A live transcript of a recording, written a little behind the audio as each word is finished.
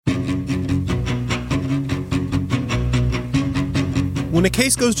When a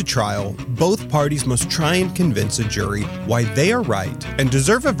case goes to trial, both parties must try and convince a jury why they are right and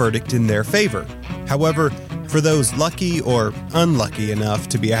deserve a verdict in their favor. However, for those lucky or unlucky enough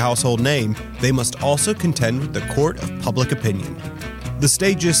to be a household name, they must also contend with the court of public opinion. The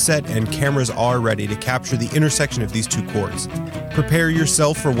stage is set and cameras are ready to capture the intersection of these two courts. Prepare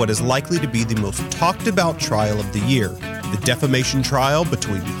yourself for what is likely to be the most talked about trial of the year, the defamation trial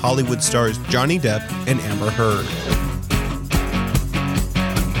between Hollywood stars Johnny Depp and Amber Heard.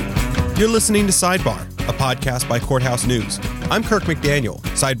 You're listening to Sidebar, a podcast by Courthouse News. I'm Kirk McDaniel,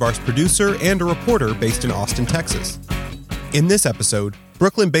 Sidebar's producer and a reporter based in Austin, Texas. In this episode,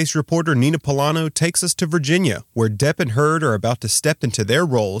 Brooklyn-based reporter Nina Polano takes us to Virginia, where Depp and Heard are about to step into their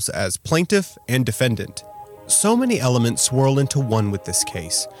roles as plaintiff and defendant. So many elements swirl into one with this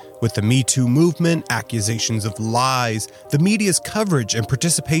case. With the Me Too movement, accusations of lies, the media's coverage and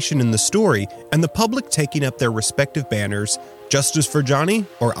participation in the story, and the public taking up their respective banners, Justice for Johnny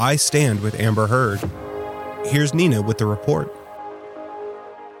or I Stand with Amber Heard. Here's Nina with the report.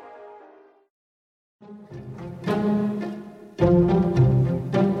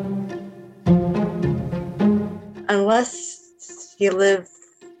 Unless you live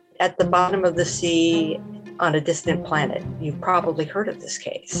at the bottom of the sea on a distant planet, you've probably heard of this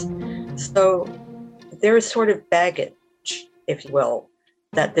case. So there is sort of baggage, if you will,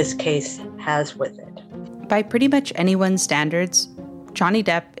 that this case has with it. By pretty much anyone's standards, Johnny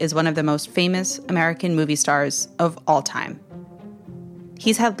Depp is one of the most famous American movie stars of all time.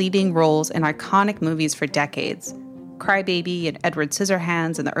 He's had leading roles in iconic movies for decades. Cry Baby and Edward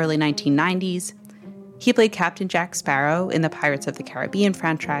Scissorhands in the early 1990s. He played Captain Jack Sparrow in the Pirates of the Caribbean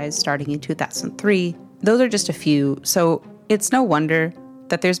franchise starting in 2003. Those are just a few, so it's no wonder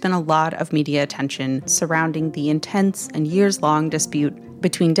that there's been a lot of media attention surrounding the intense and years-long dispute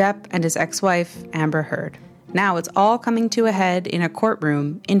between Depp and his ex-wife, Amber Heard. Now it's all coming to a head in a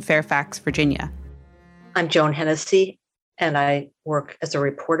courtroom in Fairfax, Virginia. I'm Joan Hennessy, and I work as a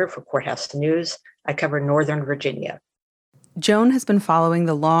reporter for Courthouse News. I cover Northern Virginia. Joan has been following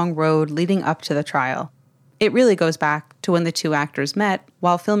the long road leading up to the trial. It really goes back to when the two actors met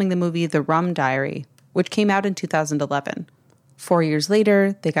while filming the movie The Rum Diary, which came out in 2011. 4 years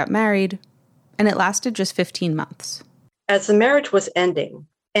later, they got married, and it lasted just 15 months. As the marriage was ending,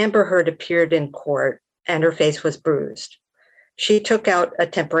 Amber Heard appeared in court, and her face was bruised. She took out a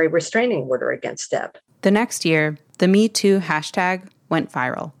temporary restraining order against Depp. The next year, the Me Too hashtag went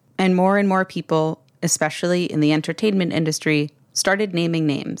viral, and more people, especially in the entertainment industry, started naming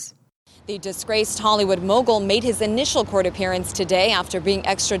names. The disgraced Hollywood mogul made his initial court appearance today after being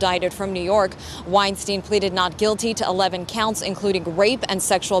extradited from New York. Weinstein pleaded not guilty to 11 counts, including rape and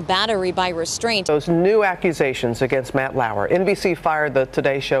sexual battery by restraint. Those new accusations against Matt Lauer. NBC fired the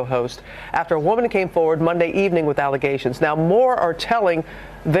Today Show host after a woman came forward Monday evening with allegations. Now more are telling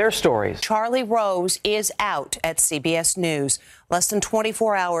their stories. Charlie Rose is out at CBS News. Less than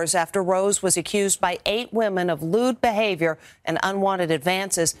 24 hours after Rose was accused by 8 women of lewd behavior and unwanted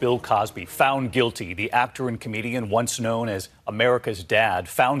advances. Bill Cosby found guilty. The actor and comedian, once known as America's Dad,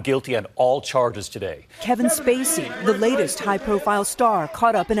 found guilty on all charges today. Kevin Spacey, the latest high-profile star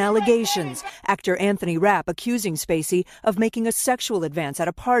caught up in allegations. Actor Anthony Rapp accusing Spacey of making a sexual advance at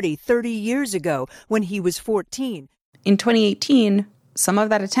a party 30 years ago when he was 14. In 2018, some of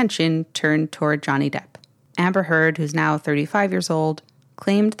that attention turned toward Johnny Depp. Amber Heard, who's now 35 years old,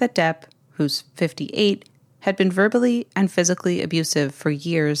 claimed that Depp, who's 58, had been verbally and physically abusive for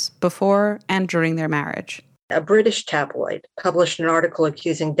years before and during their marriage. A British tabloid published an article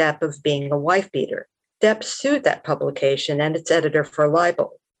accusing Depp of being a wife-beater. Depp sued that publication and its editor for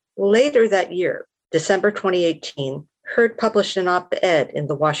libel. Later that year, December 2018, Heard published an op-ed in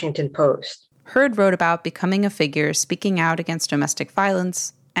the Washington Post. Heard wrote about becoming a figure speaking out against domestic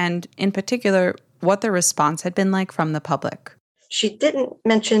violence, and in particular, what the response had been like from the public. She didn't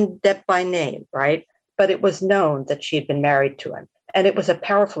mention Depp by name, right? But it was known that she had been married to him. And it was a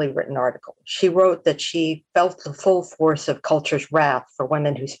powerfully written article. She wrote that she felt the full force of culture's wrath for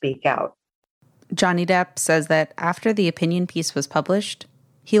women who speak out. Johnny Depp says that after the opinion piece was published,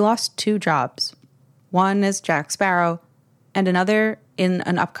 he lost 2 jobs. One as Jack Sparrow, and another in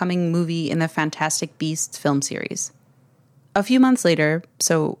an upcoming movie in the Fantastic Beasts film series. A few months later,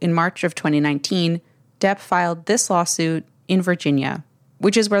 so in March of 2019, Depp filed this lawsuit in Virginia,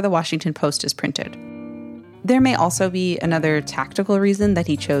 which is where the Washington Post is printed. There may also be another tactical reason that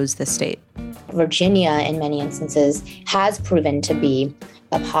he chose this state. Virginia, in many instances, has proven to be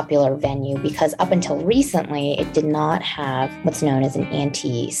a popular venue because up until recently, it did not have what's known as an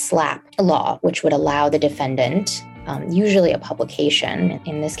anti-SLAPP law, which would allow the defendant usually a publication,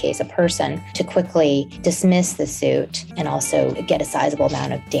 in this case a person, to quickly dismiss the suit and also get a sizable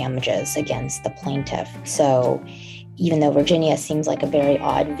amount of damages against the plaintiff. So even though Virginia seems like a very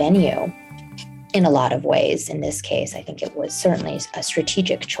odd venue in a lot of ways, in this case, I think it was certainly a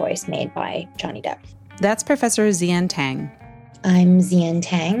strategic choice made by Johnny Depp. That's Professor Xian Tang. I'm Xian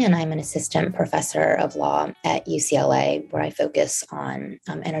Tang, and I'm an assistant professor of law at UCLA, where I focus on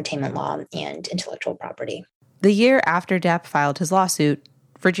entertainment law and intellectual property. The year after Depp filed his lawsuit,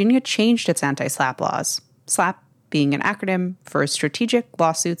 Virginia changed its anti-SLAPP laws, SLAPP being an acronym for Strategic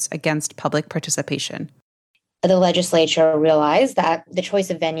Lawsuits Against Public Participation. The legislature realized that the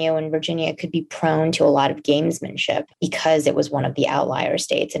choice of venue in Virginia could be prone to a lot of gamesmanship because it was one of the outlier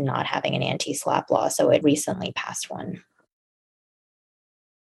states in not having an anti-SLAPP law, so it recently passed one.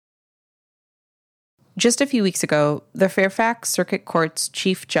 Just a few weeks ago, the Fairfax Circuit Court's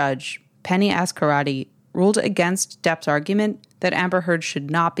chief judge, Penny Ascarati, ruled against Depp's argument that Amber Heard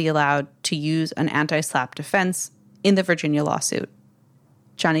should not be allowed to use an anti-SLAPP defense in the Virginia lawsuit.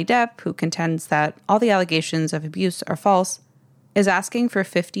 Johnny Depp, who contends that all the allegations of abuse are false, is asking for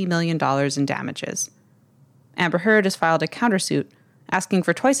 $50 million in damages. Amber Heard has filed a countersuit asking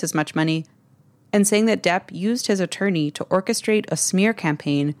for twice as much money and saying that Depp used his attorney to orchestrate a smear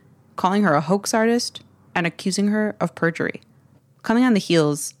campaign, calling her a hoax artist and accusing her of perjury. Coming on the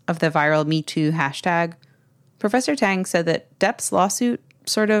heels of the viral Me Too hashtag, Professor Tang said that Depp's lawsuit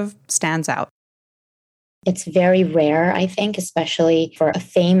sort of stands out. It's very rare, I think, especially for a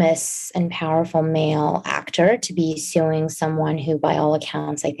famous and powerful male actor to be suing someone who, by all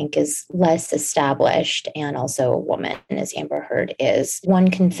accounts, I think is less established and also a woman, as Amber Heard is.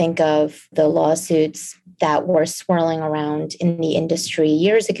 One can think of the lawsuits that were swirling around in the industry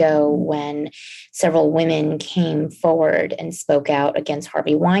years ago when several women came forward and spoke out against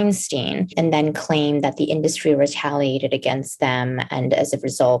Harvey Weinstein and then claimed that the industry retaliated against them, and as a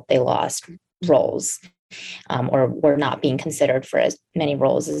result, they lost roles. Or were not being considered for as many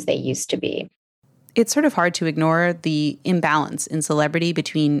roles as they used to be. It's sort of hard to ignore the imbalance in celebrity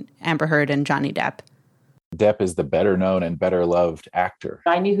between Amber Heard and Johnny Depp. Depp is the better known and better loved actor.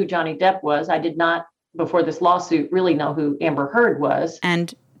 I knew who Johnny Depp was. I did not, before this lawsuit, really know who Amber Heard was.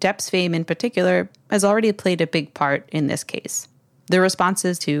 And Depp's fame in particular has already played a big part in this case. The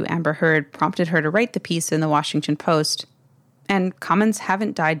responses to Amber Heard prompted her to write the piece in the Washington Post, and comments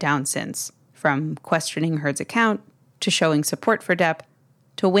haven't died down since. From questioning Heard's account, to showing support for Depp,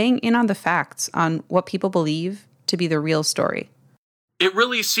 to weighing in on the facts on what people believe to be the real story. It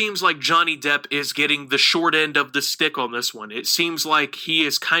really seems like Johnny Depp is getting the short end of the stick on this one. It seems like he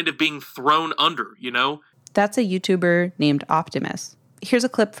is kind of being thrown under, you know? That's a YouTuber named Optimus. Here's a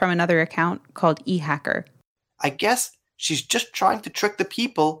clip from another account called eHacker. I guess she's just trying to trick the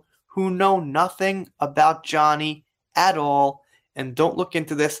people who know nothing about Johnny at all and don't look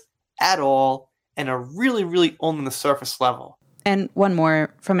into this at all, and are really, really only on the surface level. And one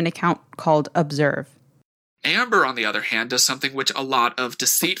more from an account called Observe. Amber, on the other hand, does something which a lot of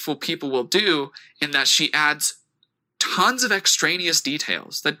deceitful people will do, in that she adds tons of extraneous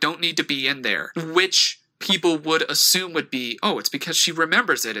details that don't need to be in there, which people would assume would be, oh, it's because she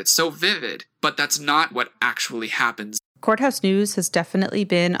remembers it, it's so vivid. But that's not what actually happens. Courthouse News has definitely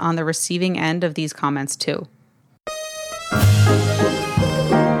been on the receiving end of these comments, too.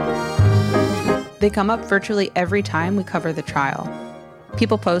 They come up virtually every time we cover the trial.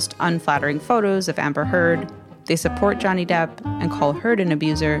 People post unflattering photos of Amber Heard. They support Johnny Depp and call Heard an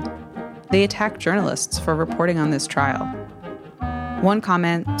abuser. They attack journalists for reporting on this trial. One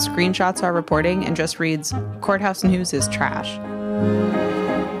comment screenshots our reporting and just reads, "Courthouse News is trash."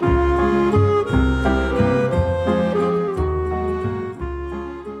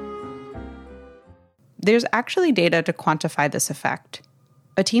 There's actually data to quantify this effect.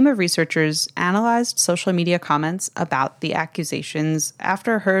 A team of researchers analyzed social media comments about the accusations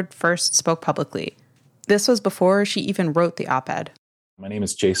after Heard first spoke publicly. This was before she even wrote the op-ed. My name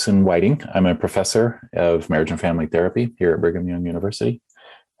is Jason Whiting. I'm a professor of marriage and family therapy here at Brigham Young University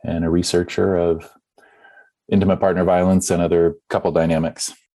and a researcher of intimate partner violence and other couple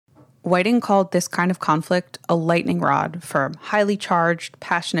dynamics. Whiting called this kind of conflict a lightning rod for highly charged,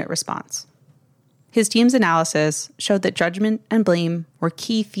 passionate response. His team's analysis showed that judgment and blame were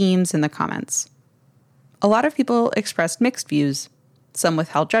key themes in the comments. A lot of people expressed mixed views. Some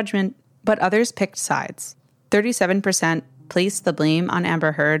withheld judgment, but others picked sides. 37% placed the blame on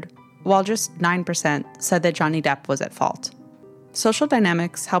Amber Heard, while just 9% said that Johnny Depp was at fault. Social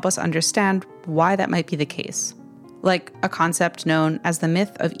dynamics help us understand why that might be the case, like a concept known as the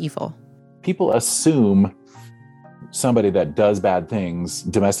myth of evil. People assume somebody that does bad things,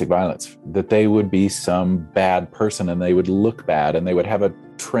 domestic violence, that they would be some bad person and they would look bad and they would have a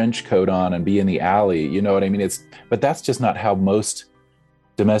trench coat on and be in the alley. You know what I mean? But that's just not how most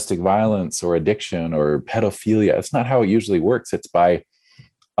domestic violence or addiction or pedophilia, it's not how it usually works. It's by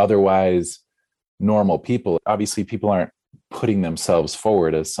otherwise normal people. Obviously, people aren't putting themselves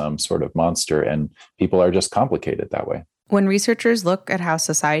forward as some sort of monster, and people are just complicated that way. When researchers look at how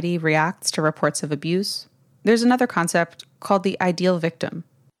society reacts to reports of abuse, there's another concept called the ideal victim.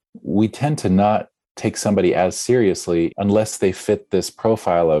 We tend to not take somebody as seriously unless they fit this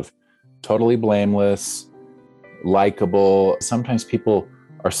profile of totally blameless, likable. Sometimes people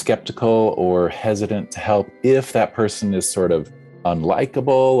are skeptical or hesitant to help if that person is sort of unlikable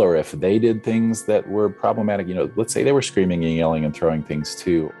or if they did things that were problematic. You know, let's say they were screaming and yelling and throwing things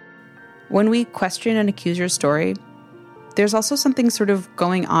too. When we question an accuser's story, there's also something sort of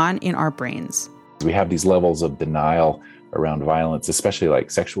going on in our brains. We have these levels of denial around violence, especially like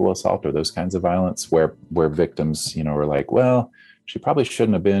sexual assault or those kinds of violence, where victims, you know, are like, well, she probably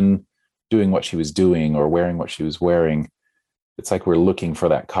shouldn't have been doing what she was doing or wearing what she was wearing. It's like we're looking for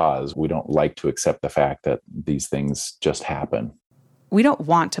that cause. We don't like to accept the fact that these things just happen. We don't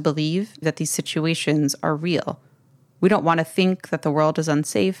want to believe that these situations are real. We don't want to think that the world is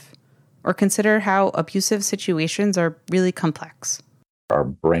unsafe or consider how abusive situations are really complex. Our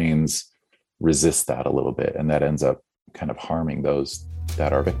brains resist that a little bit, and that ends up kind of harming those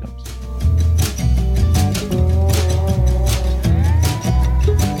that are victims.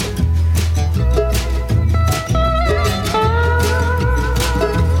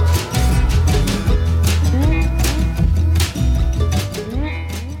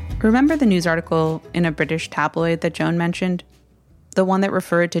 Remember the news article in a British tabloid that Joan mentioned? The one that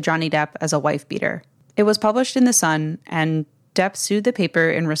referred to Johnny Depp as a wife beater. It was published in The Sun, and Depp sued the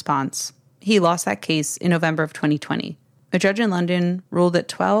paper in response. He lost that case in November of 2020. A judge in London ruled that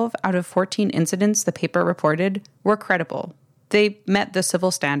 12 out of 14 incidents the paper reported were credible. They met the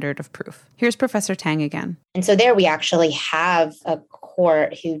civil standard of proof. Here's Professor Tang again. And so there we actually have a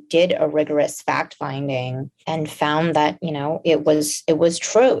court who did a rigorous fact-finding and found that, you know, it was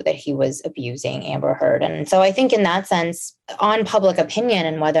true that he was abusing Amber Heard. And so I think in that sense, on public opinion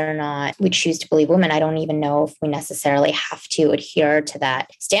and whether or not we choose to believe women, I don't even know if we necessarily have to adhere to that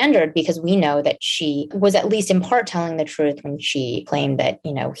standard, because we know that she was at least in part telling the truth when she claimed that,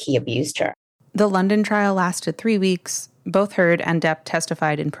 you know, he abused her. The London trial lasted 3 weeks. Both Heard and Depp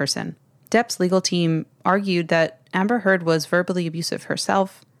testified in person. Depp's legal team argued that Amber Heard was verbally abusive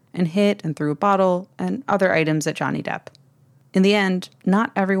herself and hit and threw a bottle and other items at Johnny Depp. In the end,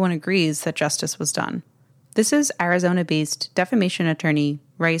 not everyone agrees that justice was done. This is Arizona-based defamation attorney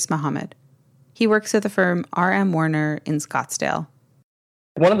Rais Muhammad. He works at the firm R.M. Warner in Scottsdale.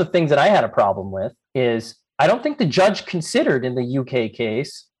 One of the things that I had a problem with is I don't think the judge considered in the UK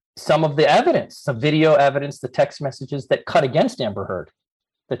case some of the evidence, some video evidence, the text messages that cut against Amber Heard,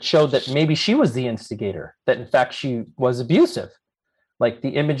 that showed that maybe she was the instigator, that in fact she was abusive. Like the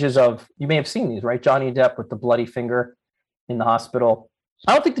images of, you may have seen these, right? Johnny Depp with the bloody finger in the hospital.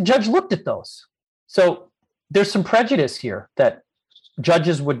 I don't think the judge looked at those. So there's some prejudice here that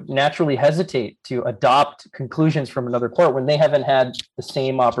judges would naturally hesitate to adopt conclusions from another court when they haven't had the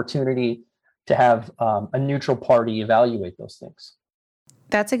same opportunity to have a neutral party evaluate those things.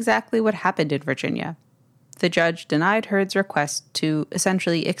 That's exactly what happened in Virginia. The judge denied Heard's request to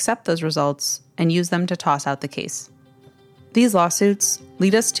essentially accept those results and use them to toss out the case. These lawsuits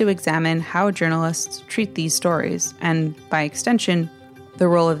lead us to examine how journalists treat these stories and, by extension, the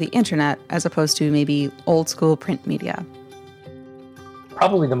role of the internet as opposed to maybe old-school print media.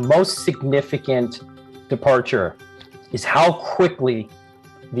 Probably the most significant departure is how quickly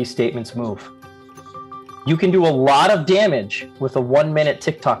these statements move. You can do a lot of damage with a 1-minute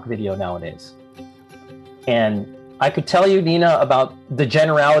TikTok video nowadays. And I could tell you, Nina, about the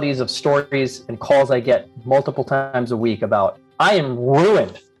generalities of stories and calls I get multiple times a week about, I am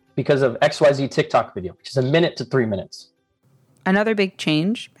ruined because of XYZ TikTok video, which is 1 minute to 3 minutes. Another big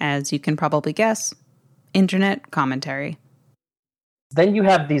change, as you can probably guess, internet commentary. Then you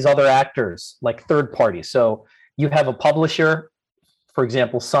have these other actors, like third parties. So you have a publisher, for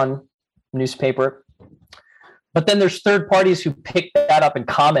example, Sun newspaper. But then there's third parties who pick that up and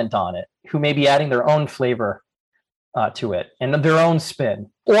comment on it, who may be adding their own flavor to it and their own spin,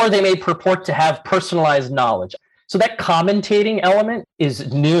 or they may purport to have personalized knowledge. So that commentating element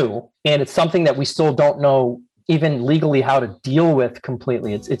is new, and it's something that we still don't know even legally how to deal with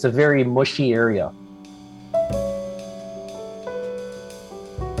completely. It's a very mushy area.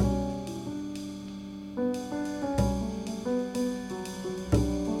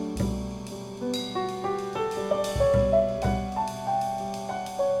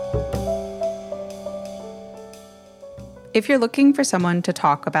 If you're looking for someone to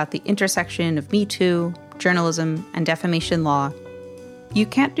talk about the intersection of Me Too, journalism, and defamation law, you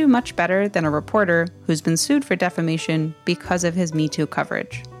can't do much better than a reporter who's been sued for defamation because of his Me Too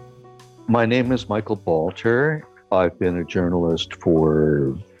coverage. My name is Michael Balter. I've been a journalist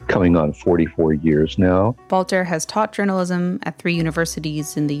for coming on 44 years now. Balter has taught journalism at 3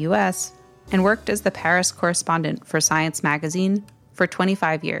 universities in the U.S. and worked as the Paris correspondent for Science magazine for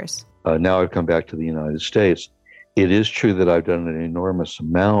 25 years. Now I've come back to the United States. It is true that I've done an enormous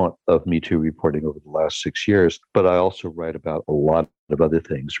amount of Me Too reporting over the last 6 years, but I also write about a lot of other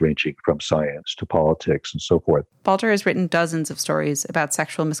things, ranging from science to politics and so forth. Balter has written dozens of stories about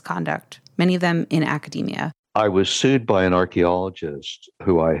sexual misconduct, many of them in academia. I was sued by an archaeologist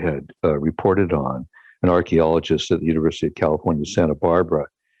who I had reported on, an archaeologist at the University of California, Santa Barbara,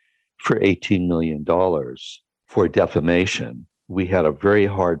 for $18 million for defamation. We had a very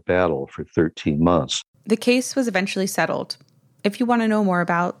hard battle for 13 months. The case was eventually settled. If you want to know more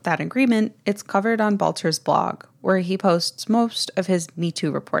about that agreement, it's covered on Balter's blog, where he posts most of his Me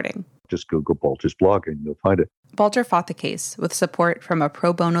Too reporting. Just Google Balter's blog and you'll find it. Balter fought the case with support from a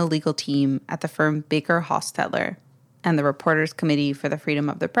pro bono legal team at the firm Baker Hostetler and the Reporters Committee for the Freedom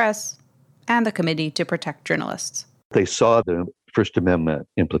of the Press and the Committee to Protect Journalists. They saw the First Amendment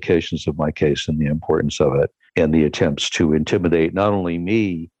implications of my case and the importance of it and the attempts to intimidate not only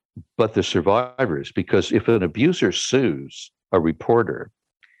me, but the survivors. Because if an abuser sues a reporter,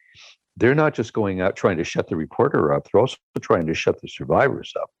 they're not just going out trying to shut the reporter up, they're also trying to shut the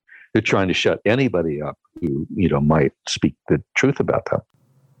survivors up. They're trying to shut anybody up who, might speak the truth about them.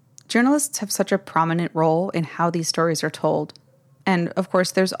 Journalists have such a prominent role in how these stories are told. And of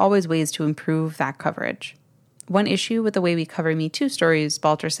course, there's always ways to improve that coverage. One issue with the way we cover Me Too stories,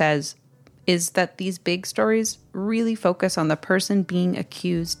 Balter says, is that these big stories really focus on the person being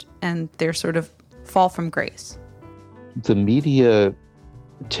accused and they're sort of fall from grace. The media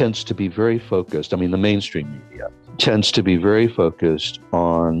tends to be very focused. The mainstream media tends to be very focused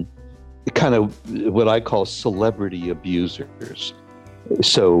on kind of what I call celebrity abusers.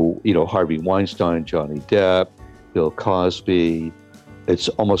 So, Harvey Weinstein, Johnny Depp, Bill Cosby. It's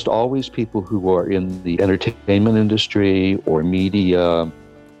almost always people who are in the entertainment industry or media.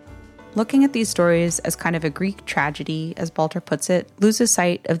 Looking at these stories as kind of a Greek tragedy, as Balter puts it, loses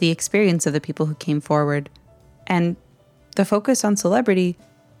sight of the experience of the people who came forward. And the focus on celebrity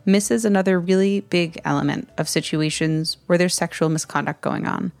misses another really big element of situations where there's sexual misconduct going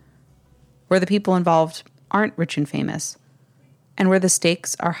on, where the people involved aren't rich and famous, and where the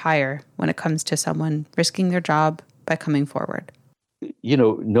stakes are higher when it comes to someone risking their job by coming forward.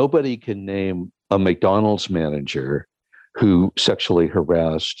 Nobody can name a McDonald's manager who sexually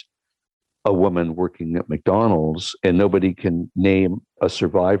harassed a woman working at McDonald's, and nobody can name a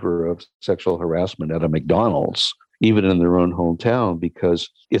survivor of sexual harassment at a McDonald's, even in their own hometown, because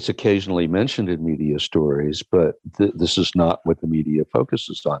it's occasionally mentioned in media stories, but this is not what the media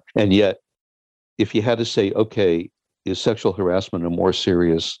focuses on. And yet, if you had to say, okay, is sexual harassment a more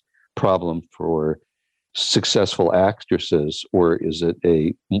serious problem for successful actresses, or is it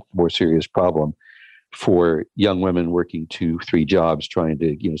a more serious problem for young women working 2-3 jobs, trying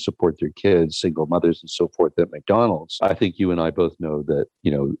to support their kids, single mothers and so forth at McDonald's? I think you and I both know that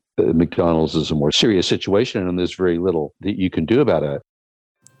McDonald's is a more serious situation, and there's very little that you can do about it.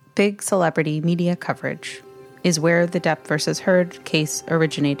 Big celebrity media coverage is where the Depp versus Heard case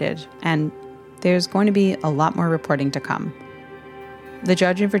originated, and there's going to be a lot more reporting to come. The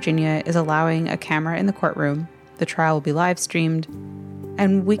judge in Virginia is allowing a camera in the courtroom. The trial will be live streamed,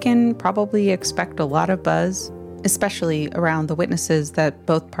 and we can probably expect a lot of buzz, especially around the witnesses that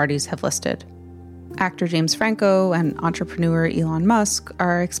both parties have listed. Actor James Franco and entrepreneur Elon Musk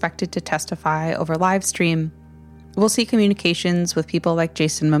are expected to testify over live stream. We'll see communications with people like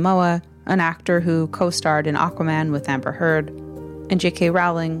Jason Momoa, an actor who co-starred in Aquaman with Amber Heard, and J.K.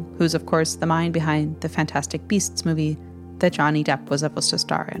 Rowling, who's of course the mind behind the Fantastic Beasts movie that Johnny Depp was supposed to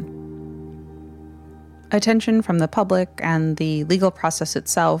star in. Attention from the public and the legal process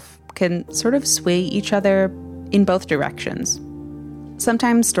itself can sort of sway each other in both directions.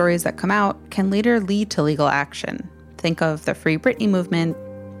 Sometimes stories that come out can later lead to legal action. Think of the Free Britney movement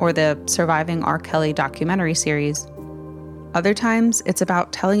or the Surviving R. Kelly documentary series. Other times, it's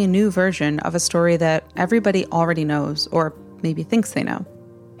about telling a new version of a story that everybody already knows or maybe thinks they know.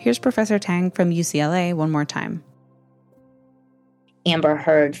 Here's Professor Tang from UCLA one more time. Amber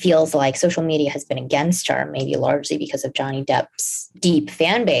Heard feels like social media has been against her, maybe largely because of Johnny Depp's deep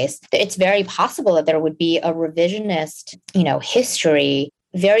fan base. It's very possible that there would be a revisionist, history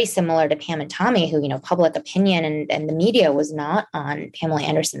very similar to Pam and Tommy, who, public opinion and the media was not on Pamela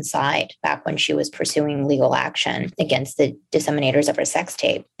Anderson's side back when she was pursuing legal action against the disseminators of her sex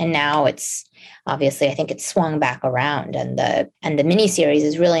tape. And now it's obviously, I think it's swung back around. And the miniseries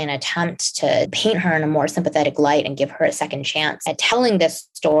is really an attempt to paint her in a more sympathetic light and give her a second chance at telling this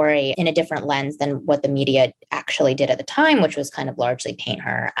story in a different lens than what the media actually did at the time, which was kind of largely paint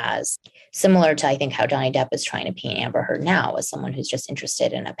her as similar to, I think, how Johnny Depp is trying to paint Amber Heard now, as someone who's just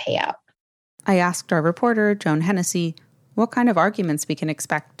interested in a payout. I asked our reporter, Joan Hennessy, what kind of arguments we can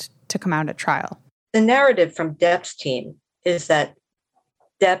expect to come out at trial. The narrative from Depp's team is that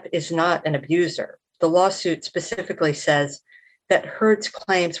Depp is not an abuser. The lawsuit specifically says that Heard's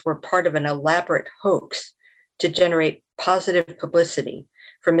claims were part of an elaborate hoax to generate positive publicity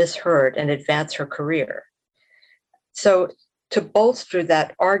for Ms. Heard and advance her career. So to bolster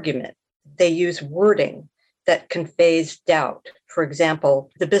that argument, they use wording that conveys doubt. For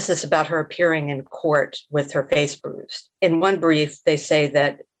example, the business about her appearing in court with her face bruised. In one brief, they say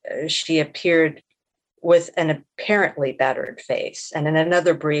that she appeared with an apparently battered face. And in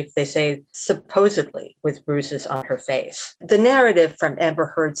another brief, they say supposedly with bruises on her face. The narrative from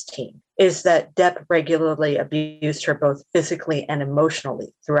Amber Heard's team is that Depp regularly abused her both physically and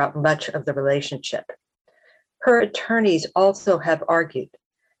emotionally throughout much of the relationship. Her attorneys also have argued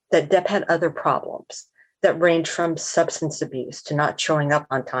that Depp had other problems that range from substance abuse to not showing up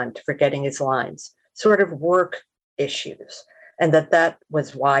on time to forgetting his lines, sort of work issues, and that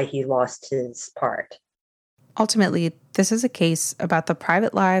was why he lost his part. Ultimately, this is a case about the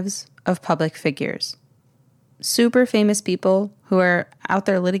private lives of public figures. Super famous people who are out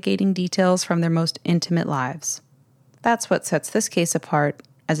there litigating details from their most intimate lives. That's what sets this case apart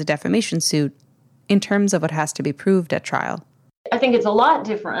as a defamation suit in terms of what has to be proved at trial. I think it's a lot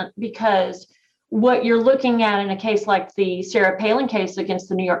different because what you're looking at in a case like the Sarah Palin case against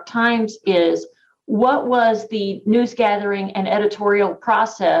the New York Times is what was the news gathering and editorial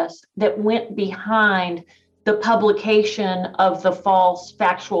process that went behind the publication of the false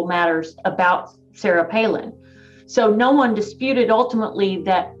factual matters about Sarah Palin. So no one disputed ultimately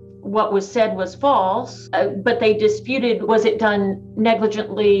that what was said was false, but they disputed, was it done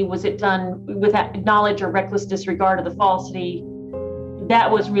negligently? Was it done without knowledge or reckless disregard of the falsity?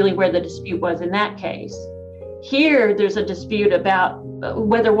 That was really where the dispute was in that case. Here, there's a dispute about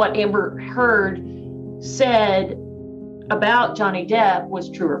whether what Amber Heard said about Johnny Depp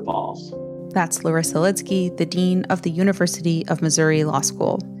was true or false. That's Larissa Lidsky, the Dean of the University of Missouri Law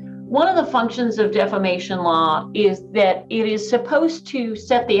School. One of the functions of defamation law is that it is supposed to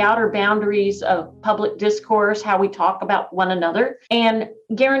set the outer boundaries of public discourse, how we talk about one another, and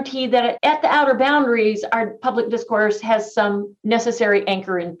guarantee that at the outer boundaries, our public discourse has some necessary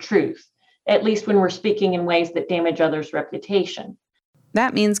anchor in truth, at least when we're speaking in ways that damage others' reputation.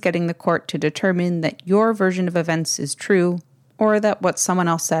 That means getting the court to determine that your version of events is true or that what someone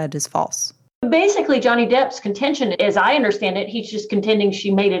else said is false. Basically, Johnny Depp's contention, as I understand it, he's just contending she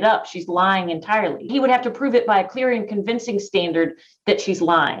made it up. She's lying entirely. He would have to prove it by a clear and convincing standard that she's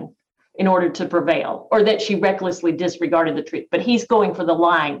lying in order to prevail, or that she recklessly disregarded the truth. But he's going for the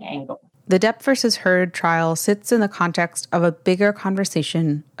lying angle. The Depp versus Heard trial sits in the context of a bigger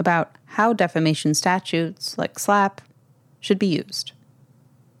conversation about how defamation statutes, like SLAPP, should be used.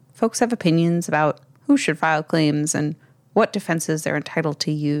 Folks have opinions about who should file claims and what defenses they're entitled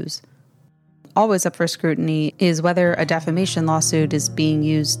to use. Always up for scrutiny is whether a defamation lawsuit is being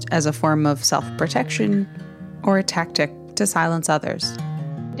used as a form of self-protection or a tactic to silence others.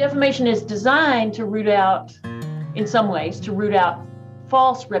 Defamation is designed to root out, in some ways, to root out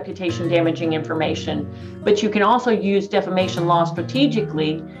false reputation-damaging information, but you can also use defamation law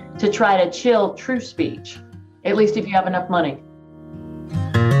strategically to try to chill true speech, at least if you have enough money.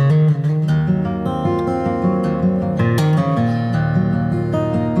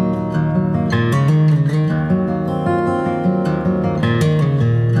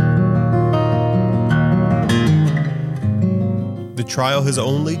 The trial has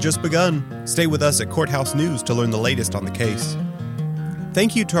only just begun. Stay with us at Courthouse News to learn the latest on the case.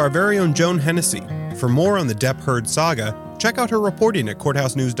 Thank you to our very own Joan Hennessy. For more on the Depp-Heard saga, check out her reporting at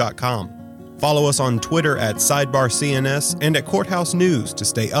courthousenews.com. Follow us on Twitter at SidebarCNS and at Courthouse News to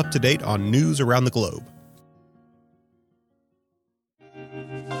stay up to date on news around the globe.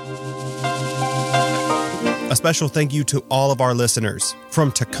 A special thank you to all of our listeners,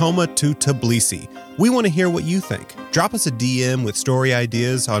 from Tacoma to Tbilisi. We want to hear what you think. Drop us a DM with story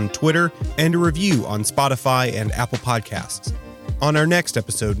ideas on Twitter and a review on Spotify and Apple Podcasts. On our next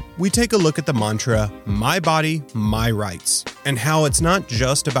episode, we take a look at the mantra, my body, my rights, and how it's not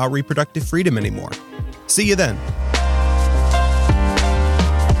just about reproductive freedom anymore. See you then.